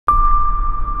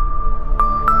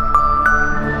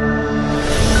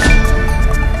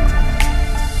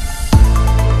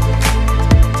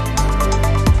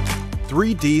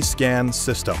3D Scan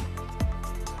System.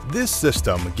 This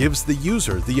system gives the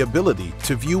user the ability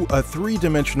to view a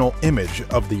three-dimensional image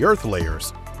of the Earth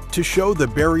layers to show the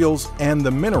burials and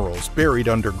the minerals buried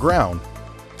underground,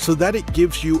 so that it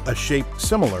gives you a shape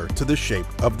similar to the shape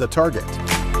of the target.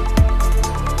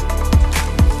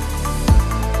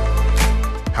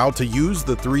 How to use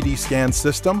the 3D scan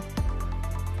system?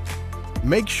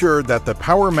 Make sure that the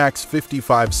PowerMax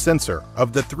 55 sensor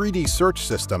of the 3D search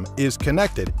system is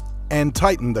connected and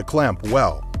tighten the clamp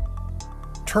well.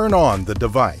 Turn on the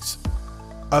device.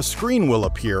 A screen will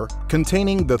appear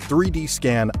containing the 3D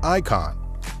scan icon.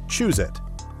 Choose it.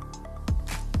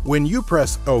 When you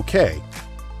press OK,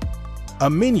 a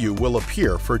menu will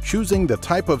appear for choosing the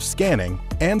type of scanning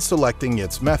and selecting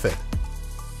its method.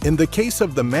 In the case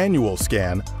of the manual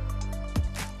scan,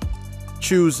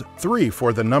 choose 3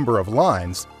 for the number of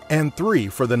lines and 3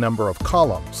 for the number of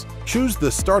columns. Choose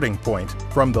the starting point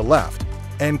from the left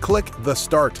and click the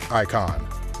Start icon.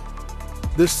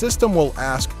 The system will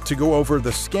ask to go over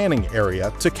the scanning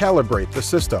area to calibrate the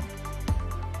system.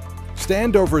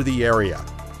 Stand over the area,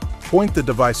 point the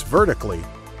device vertically,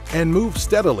 and move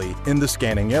steadily in the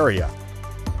scanning area.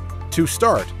 To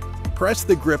start, press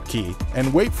the grip key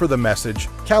and wait for the message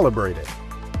 "Calibrated."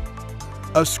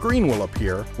 A screen will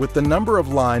appear with the number of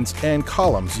lines and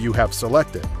columns you have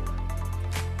selected.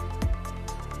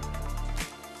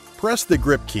 Press the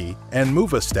grip key and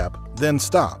move a step, then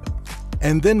stop,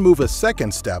 and then move a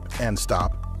second step and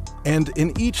stop, and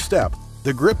in each step,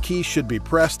 the grip key should be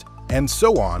pressed and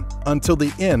so on until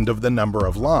the end of the number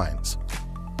of lines.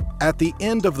 At the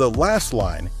end of the last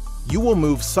line, you will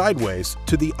move sideways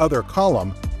to the other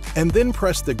column and then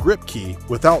press the grip key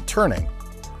without turning.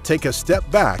 Take a step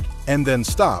back and then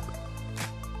stop.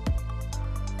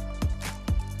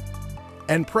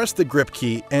 And press the grip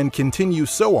key and continue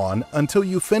so on until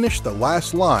you finish the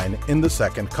last line in the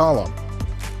second column.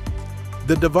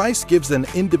 The device gives an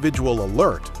individual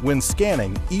alert when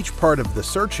scanning each part of the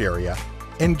search area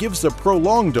and gives a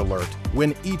prolonged alert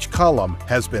when each column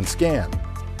has been scanned.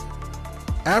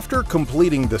 After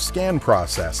completing the scan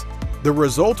process, the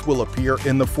result will appear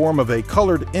in the form of a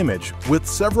colored image with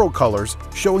several colors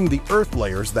showing the Earth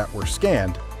layers that were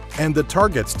scanned and the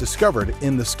targets discovered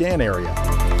in the scan area.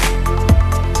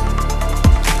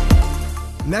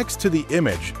 Next to the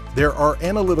image, there are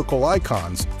analytical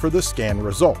icons for the scan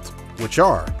result, which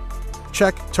are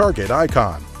Check Target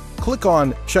icon. Click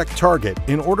on Check Target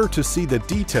in order to see the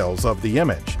details of the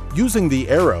image. Using the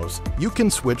arrows, you can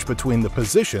switch between the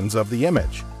positions of the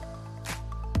image.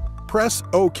 Press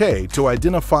OK to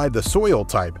identify the soil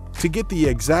type to get the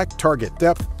exact target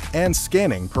depth and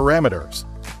scanning parameters.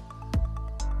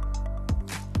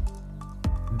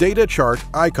 Data Chart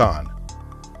icon.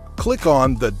 Click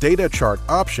on the Data Chart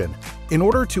option in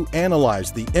order to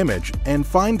analyze the image and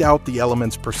find out the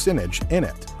element's percentage in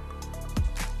it.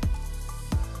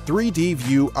 3D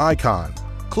View icon.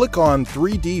 Click on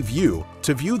 3D View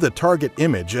to view the target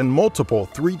image in multiple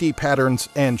 3D patterns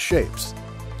and shapes.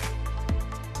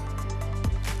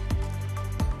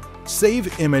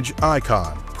 Save Image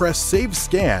icon. Press Save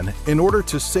Scan in order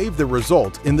to save the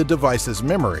result in the device's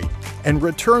memory and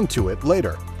return to it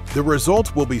later. The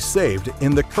result will be saved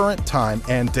in the current time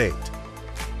and date.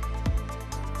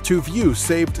 To view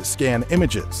saved scan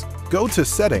images, go to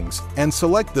Settings and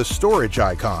select the Storage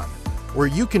icon, where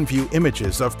you can view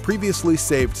images of previously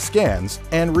saved scans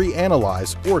and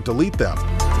reanalyze or delete them.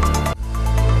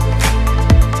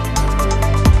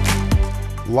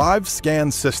 Live Scan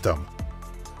System.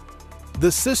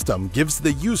 The system gives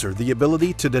the user the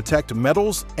ability to detect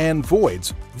metals and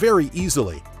voids very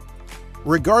easily,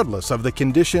 regardless of the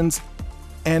conditions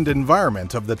and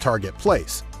environment of the target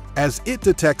place, as it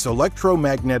detects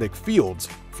electromagnetic fields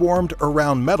formed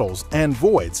around metals and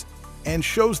voids and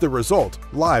shows the result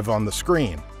live on the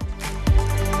screen.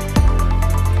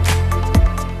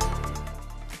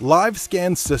 Live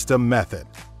Scan System Method.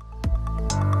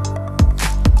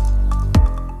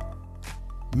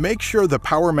 Make sure the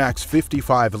PowerMax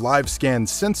 55 Live Scan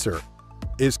sensor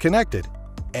is connected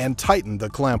and tighten the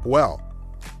clamp well.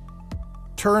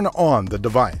 Turn on the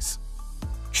device.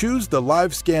 Choose the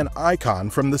Live Scan icon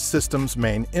from the system's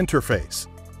main interface.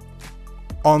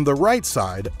 On the right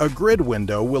side, a grid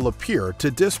window will appear to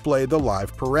display the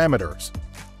live parameters.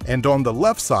 And on the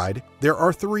left side, there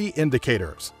are 3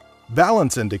 indicators: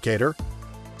 Balance Indicator,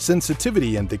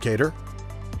 Sensitivity Indicator,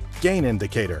 Gain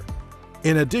Indicator,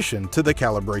 in addition to the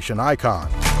calibration icon.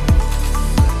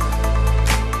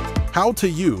 How to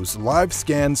use Live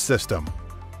Scan System.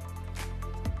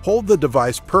 Hold the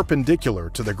device perpendicular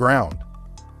to the ground.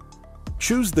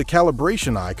 Choose the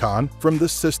calibration icon from the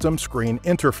system screen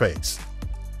interface.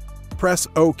 press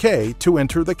OK to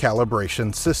enter the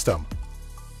calibration system.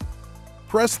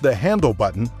 Press the handle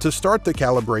button to start the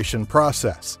calibration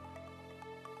process.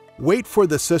 Wait for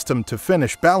the system to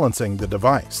finish balancing the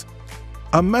device.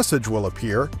 A message will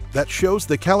appear that shows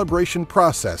the calibration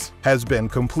process has been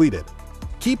completed.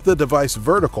 Keep the device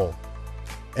vertical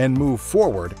and move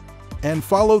forward and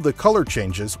follow the color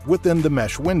changes within the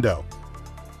mesh window.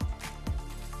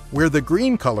 Where the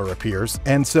green color appears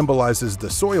and symbolizes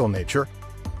the soil nature,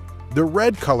 the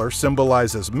red color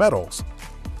symbolizes metals,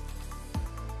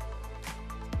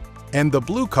 and the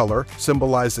blue color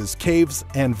symbolizes caves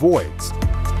and voids.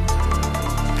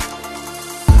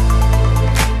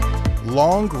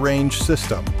 Long-range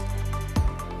system.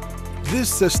 This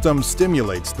system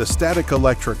stimulates the static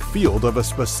electric field of a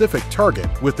specific target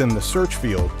within the search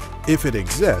field, if it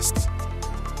exists.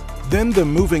 Then the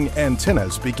moving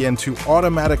antennas begin to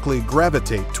automatically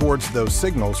gravitate towards those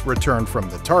signals returned from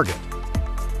the target.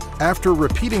 After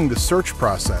repeating the search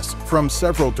process from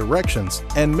several directions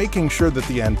and making sure that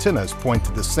the antennas point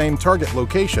to the same target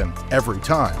location every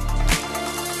time.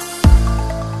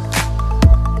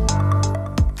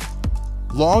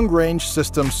 Long-range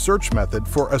system search method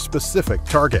for a specific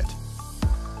target.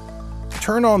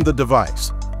 Turn on the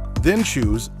device, then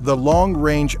choose the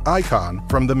long-range icon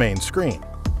from the main screen.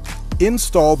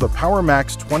 Install the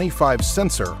PowerMax 25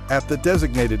 sensor at the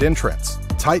designated entrance.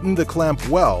 Tighten the clamp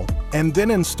well, and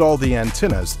then install the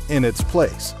antennas in its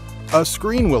place. A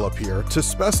screen will appear to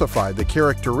specify the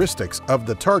characteristics of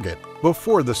the target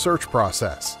before the search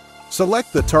process.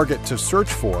 Select the target to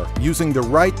search for using the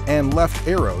right and left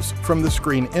arrows from the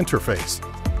screen interface.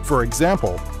 For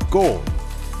example, gold.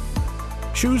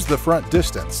 Choose the front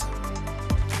distance.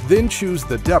 Then choose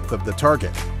the depth of the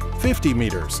target, 50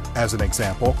 meters as an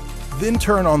example. Then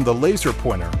turn on the laser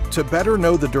pointer to better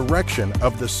know the direction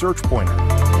of the search pointer.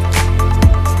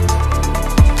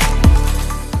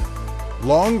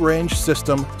 Long-range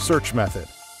system search method.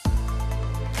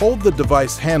 Hold the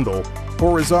device handle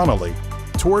horizontally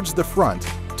towards the front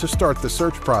to start the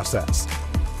search process.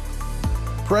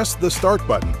 Press the start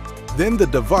button. Then the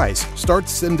device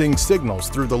starts sending signals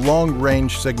through the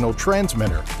long-range signal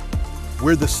transmitter,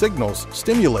 where the signals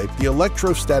stimulate the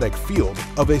electrostatic field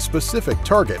of a specific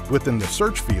target within the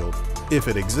search field, if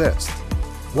it exists.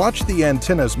 Watch the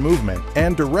antenna's movement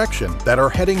and direction that are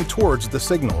heading towards the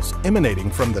signals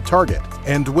emanating from the target,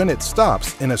 and when it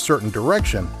stops in a certain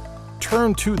direction,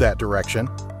 turn to that direction,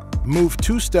 move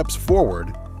 2 steps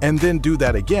forward, and then do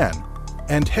that again,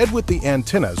 and head with the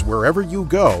antennas wherever you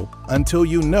go until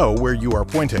you know where you are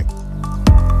pointing.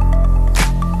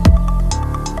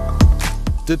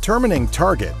 Determining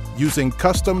target using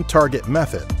custom target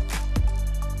method.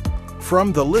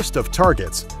 From the list of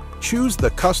targets, choose the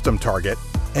custom target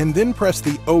and then press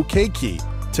the OK key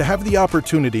to have the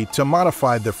opportunity to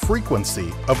modify the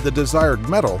frequency of the desired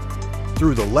metal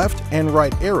through the left and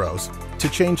right arrows to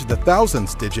change the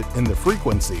thousandths digit in the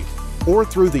frequency, or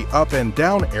through the up and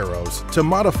down arrows to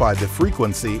modify the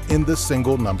frequency in the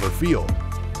single number field.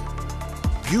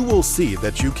 You will see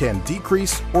that you can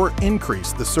decrease or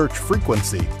increase the search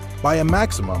frequency by a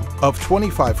maximum of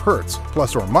 25 Hz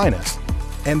plus or minus,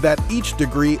 and that each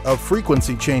degree of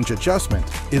frequency change adjustment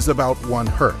is about 1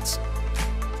 Hz.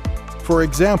 For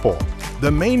example, the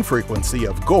main frequency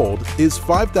of gold is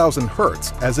 5000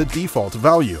 Hz as a default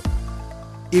value.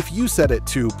 If you set it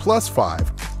to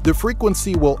 +5, the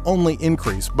frequency will only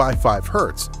increase by 5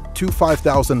 Hz to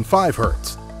 5005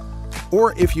 Hz.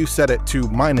 Or if you set it to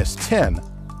 -10,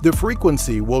 the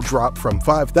frequency will drop from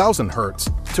 5000 Hz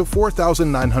to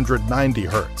 4990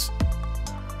 Hz.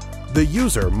 The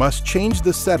user must change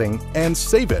the setting and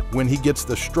save it when he gets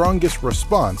the strongest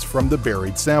response from the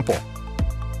buried sample.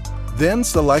 Then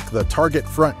select the target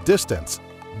front distance,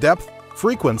 depth,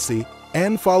 frequency,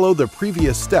 and follow the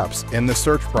previous steps in the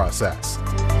search process.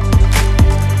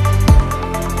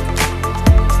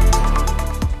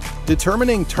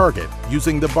 Determining target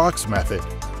using the box method.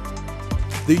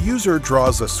 The user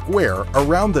draws a square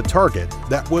around the target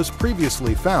that was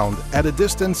previously found at a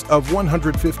distance of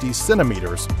 150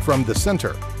 centimeters from the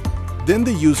center. Then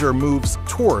the user moves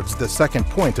towards the second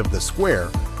point of the square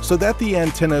so that the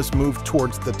antennas move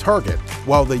towards the target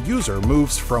while the user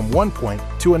moves from one point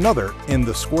to another in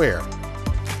the square.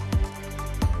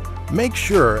 Make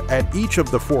sure at each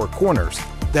of the 4 corners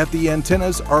that the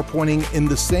antennas are pointing in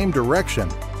the same direction,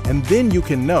 and then you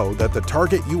can know that the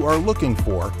target you are looking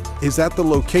for is at the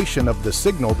location of the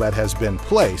signal that has been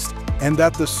placed and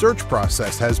that the search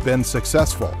process has been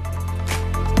successful.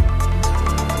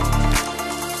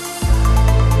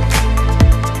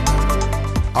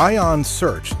 Ion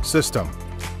Search System.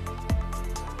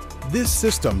 This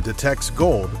system detects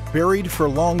gold buried for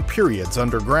long periods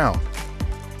underground.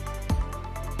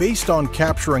 Based on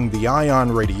capturing the ion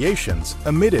radiations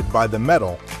emitted by the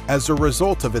metal as a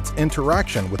result of its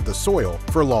interaction with the soil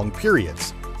for long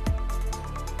periods.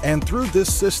 And through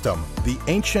this system, the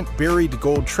ancient buried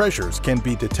gold treasures can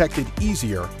be detected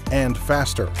easier and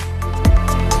faster.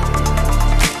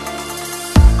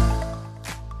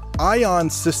 Ion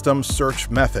System Search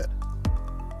Method.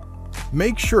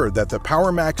 Make sure that the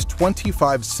PowerMax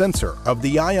 25 sensor of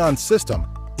the ion system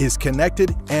is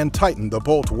connected and tighten the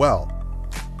bolt well.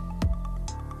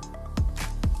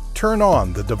 Turn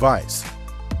on the device.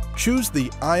 Choose the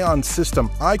ion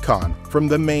system icon from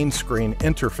the main screen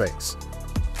interface.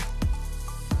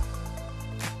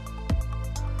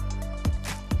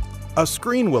 A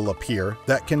screen will appear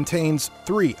that contains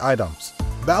 3 items: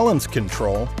 balance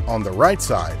control on the right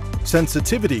side,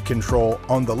 sensitivity control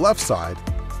on the left side,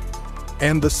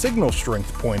 and the signal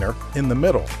strength pointer in the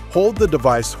middle. Hold the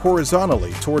device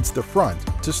horizontally towards the front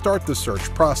to start the search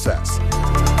process.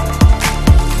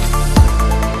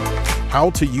 How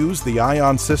to use the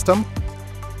ion system?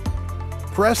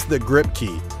 Press the grip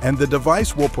key and the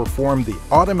device will perform the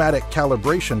automatic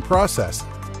calibration process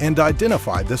and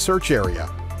identify the search area.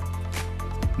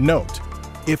 Note: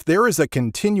 if there is a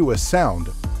continuous sound,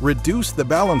 reduce the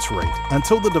balance rate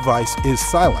until the device is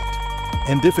silent,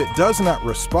 and if it does not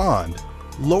respond,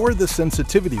 lower the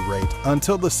sensitivity rate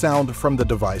until the sound from the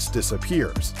device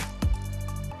disappears.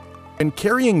 When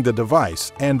carrying the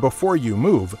device and before you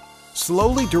move,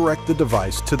 slowly direct the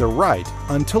device to the right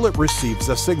until it receives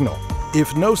a signal.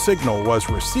 If no signal was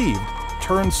received,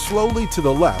 turn slowly to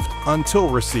the left until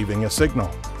receiving a signal.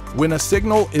 When a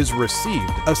signal is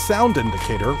received, a sound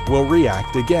indicator will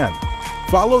react again.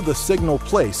 Follow the signal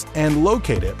place and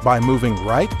locate it by moving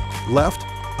right, left,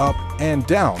 up, and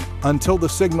down until the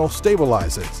signal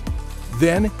stabilizes.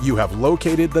 Then you have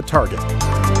located the target.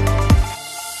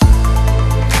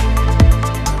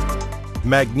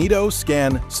 Magneto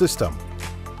Scan System.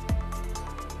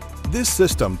 This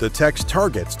system detects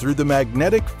targets through the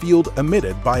magnetic field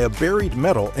emitted by a buried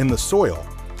metal in the soil.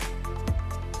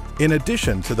 In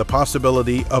addition to the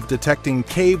possibility of detecting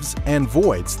caves and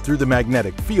voids through the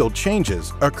magnetic field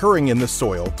changes occurring in the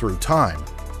soil through time.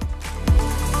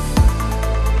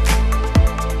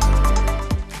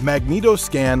 Magneto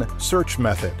Scan Search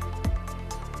Method.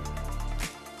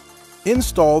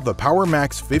 Install the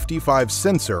PowerMax 55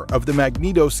 sensor of the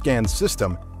Magneto Scan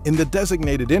system in the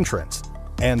designated entrance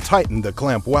and tighten the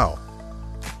clamp well.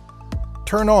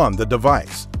 Turn on the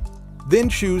device. Then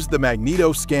choose the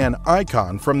Magneto Scan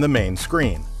icon from the main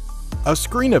screen. A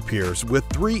screen appears with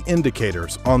 3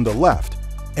 indicators on the left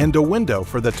and a window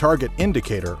for the target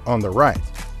indicator on the right.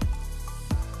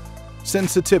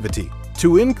 Sensitivity,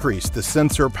 to increase the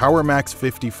sensor PowerMax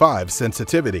 55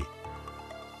 sensitivity.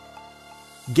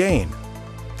 Gain,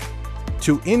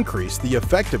 to increase the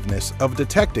effectiveness of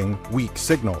detecting weak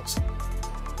signals.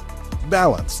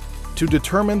 Balance, to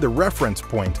determine the reference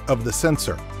point of the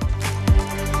sensor.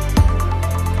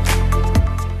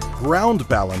 Ground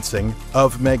balancing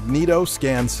of Magneto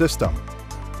Scan system.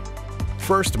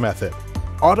 First method,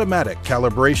 automatic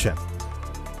calibration.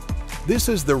 This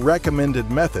is the recommended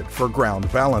method for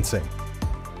ground balancing.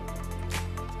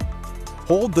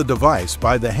 Hold the device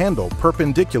by the handle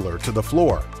perpendicular to the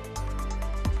floor.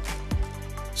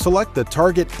 Select the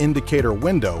target indicator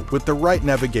window with the right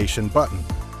navigation button.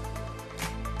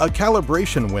 A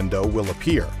calibration window will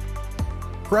appear.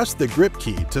 Press the grip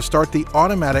key to start the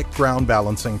automatic ground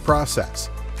balancing process.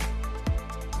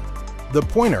 The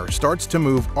pointer starts to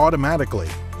move automatically,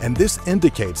 and this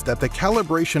indicates that the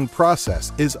calibration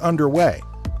process is underway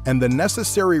and the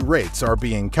necessary rates are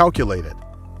being calculated.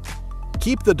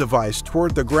 Keep the device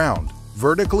toward the ground,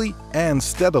 vertically and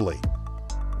steadily.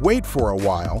 Wait for a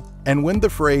while, and when the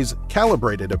phrase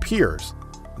 "calibrated" appears,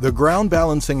 the ground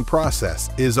balancing process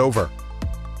is over.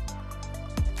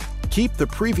 Keep the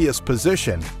previous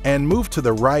position and move to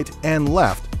the right and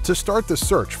left to start the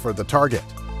search for the target.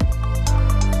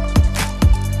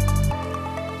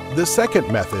 The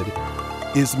second method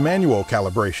is manual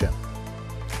calibration.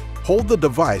 Hold the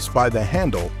device by the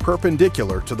handle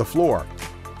perpendicular to the floor.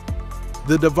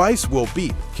 The device will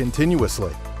beep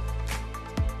continuously.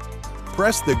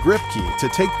 Press the grip key to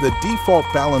take the default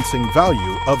balancing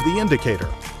value of the indicator.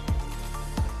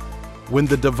 When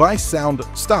the device sound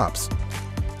stops,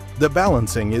 the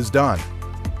balancing is done.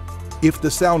 If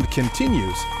the sound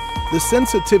continues, the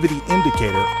sensitivity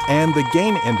indicator and the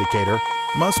gain indicator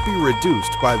must be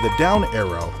reduced by the down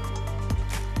arrow,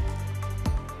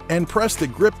 and press the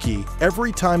grip key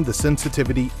every time the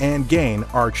sensitivity and gain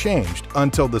are changed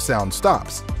until the sound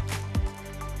stops.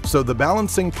 so the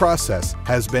balancing process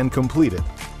has been completed.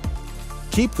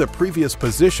 Keep the previous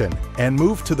position and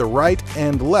move to the right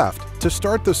and left to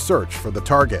start the search for the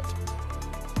target.